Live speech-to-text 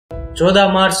14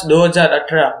 मार्च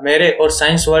 2018 मेरे और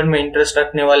science world में इंटरेस्ट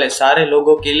रखने वाले सारे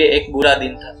लोगों के लिए एक बुरा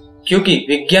दिन था, क्योंकि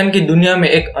विज्ञान की दुनिया में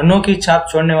एक अनोखी छाप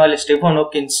छोड़ने वाले स्टीफन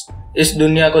हॉकिंस इस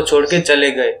दुनिया को छोड़ के चले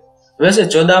गए। वैसे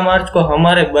 14 मार्च को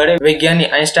हमारे बड़े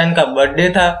वैज्ञानिक आइंस्टाइन का बर्थडे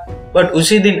था, बट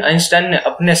उसी दिन आइंस्टाइन ने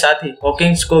अपने साथी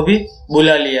हॉकिंस को भी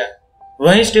बुला लिया।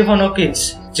 वही स्टीफन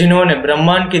हॉकिंस जिन्होंने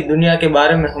ब्रह्मांड की दुनिया के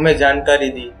बारे में हमें जानकारी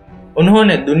दी।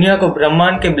 उन्होंने दुनिया को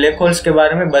ब्रह्मांड के ब्लैक होल्स के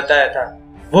बारे में बताया था।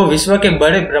 वो विश्व के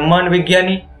बड़े ब्रह्मांड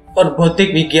विज्ञानी और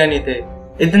भौतिक विज्ञानी थे।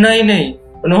 इतना ही नहीं,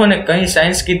 उन्होंने कई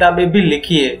साइंस किताबें भी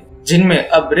लिखी है, जिनमें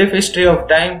a brief history of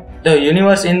time, the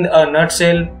universe in a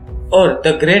nutshell और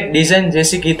द ग्रेट डिजाइन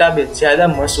जैसी किताबें ज्यादा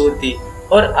मशहूर थी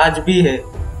और आज भी है।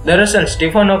 दरअसल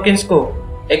स्टीफन हॉकिंस को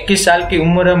 21 साल की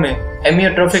उम्र में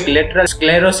एमियोट्रोफिक लेटरल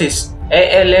स्क्लेरोसिस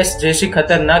ALS जैसी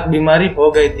खतरनाक बीमारी हो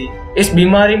गई थी। इस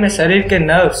बीमारी में शरीर के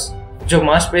नर्व्स जो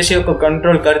मांसपेशियों को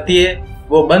कंट्रोल करती है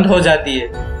वो बंद हो जाती है।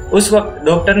 उस वक्त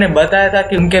डॉक्टर ने बताया था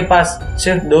कि उनके पास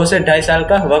सिर्फ 2 से 2.5 साल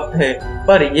का वक्त है,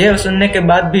 पर यह सुनने के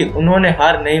बाद भी उन्होंने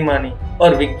हार नहीं मानी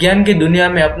और विज्ञान की दुनिया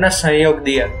में अपना सहयोग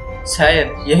दिया।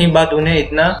 शायद यही बात उन्हें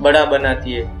इतना बड़ा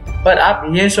बनाती है। पर आप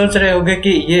ये सोच रहे होंगे कि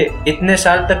ये इतने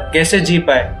साल तक कैसे जी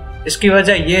पाए। इसकी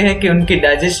वजह यह है कि उनकी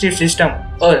डाइजेस्टिव सिस्टम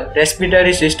और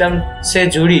रेस्पिरेटरी सिस्टम से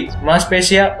जुड़ी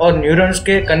मांसपेशियां और न्यूरॉन्स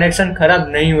के कनेक्शन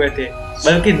खराब नहीं हुए थे,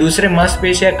 बल्कि दूसरे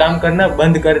मांसपेशियां काम करना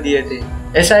बंद कर दिए थे।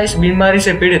 ऐसा इस बीमारी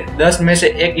से पीड़ित 10 में से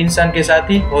 1 इंसान के साथ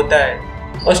ही होता है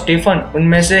और स्टीफन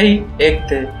उनमें से ही एक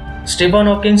थे। स्टीफन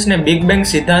हॉकिंस ने बिग बैंग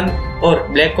सिद्धांत और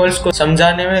ब्लैक होल्स को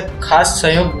समझाने में खास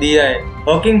सहयोग दिया है।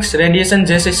 हॉकिंग्स रेडिएशन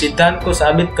जैसे सिद्धांत को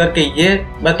साबित करके ये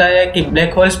बताया कि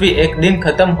ब्लैक होल्स भी एक दिन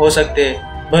खत्म हो सकते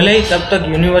हैं, भले ही तब तक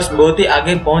यूनिवर्स बहुत ही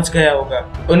आगे पहुंच गया होगा।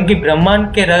 उनकी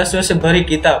ब्रह्मांड के रहस्यों से भरी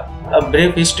किताब a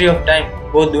brief history of time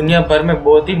वो दुनिया भर में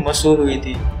बहुत ही मशहूर हुई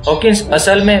थी। हॉकिंस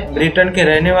असल में ब्रिटेन के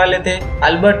रहने वाले थे।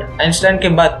 अल्बर्ट आइंस्टाइन के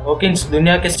बाद हॉकिंस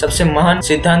दुनिया के सबसे महान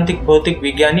सिद्धांतिक भौतिक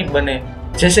विज्ञानी बने।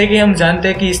 जैसे कि हम जानते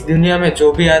हैं कि इस दुनिया में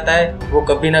जो भी आता है वो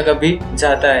कभी ना कभी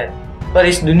जाता है, पर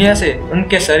इस दुनिया से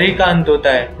उनके शरीर का अंत होता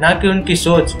है, ना कि उनकी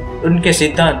सोच, उनके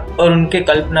सिद्धांत और उनके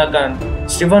कल्पना का अंत।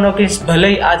 स्टीफन हॉकिंस भले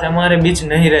ही आज हमारे बीच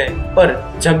नहीं रहे,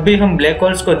 पर जब भी हम ब्लैक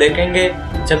होल्स को देखेंगे,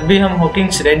 जब भी हम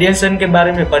हॉकिंग्स रेडिएशन के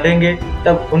बारे में पढ़ेंगे,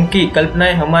 तब उनकी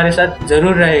कल्पनाएं हमारे साथ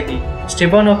जरूर रहेगी।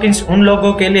 स्टीफन हॉकिंस उन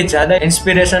लोगों के लिए ज्यादा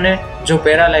इंस्पिरेशन है जो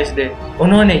पैरालाइज्ड है।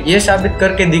 उन्होंने ये साबित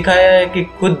करके दिखाया है कि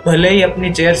खुद भले ही अपनी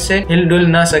चेयर से हिल डुल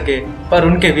ना सके, पर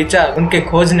उनके विचार, उनके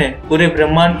खोज ने पूरे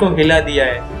ब्रह्मांड को हिला दिया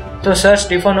है। तो सर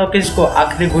स्टीफन हॉकिंस को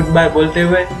आखिरी गुड बाय बोलते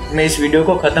हुए मैं इस वीडियो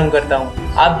को खत्म करता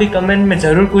हूँ। आप भी कमेंट में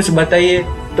जरूर कुछ बताइए।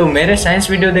 तो मेरे साइंस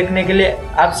वीडियो देखने के लिए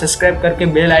आप सब्सक्राइब करके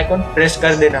बेल आइकन प्रेस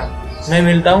कर देना। मैं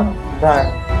मिलता हूँ,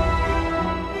 बाय।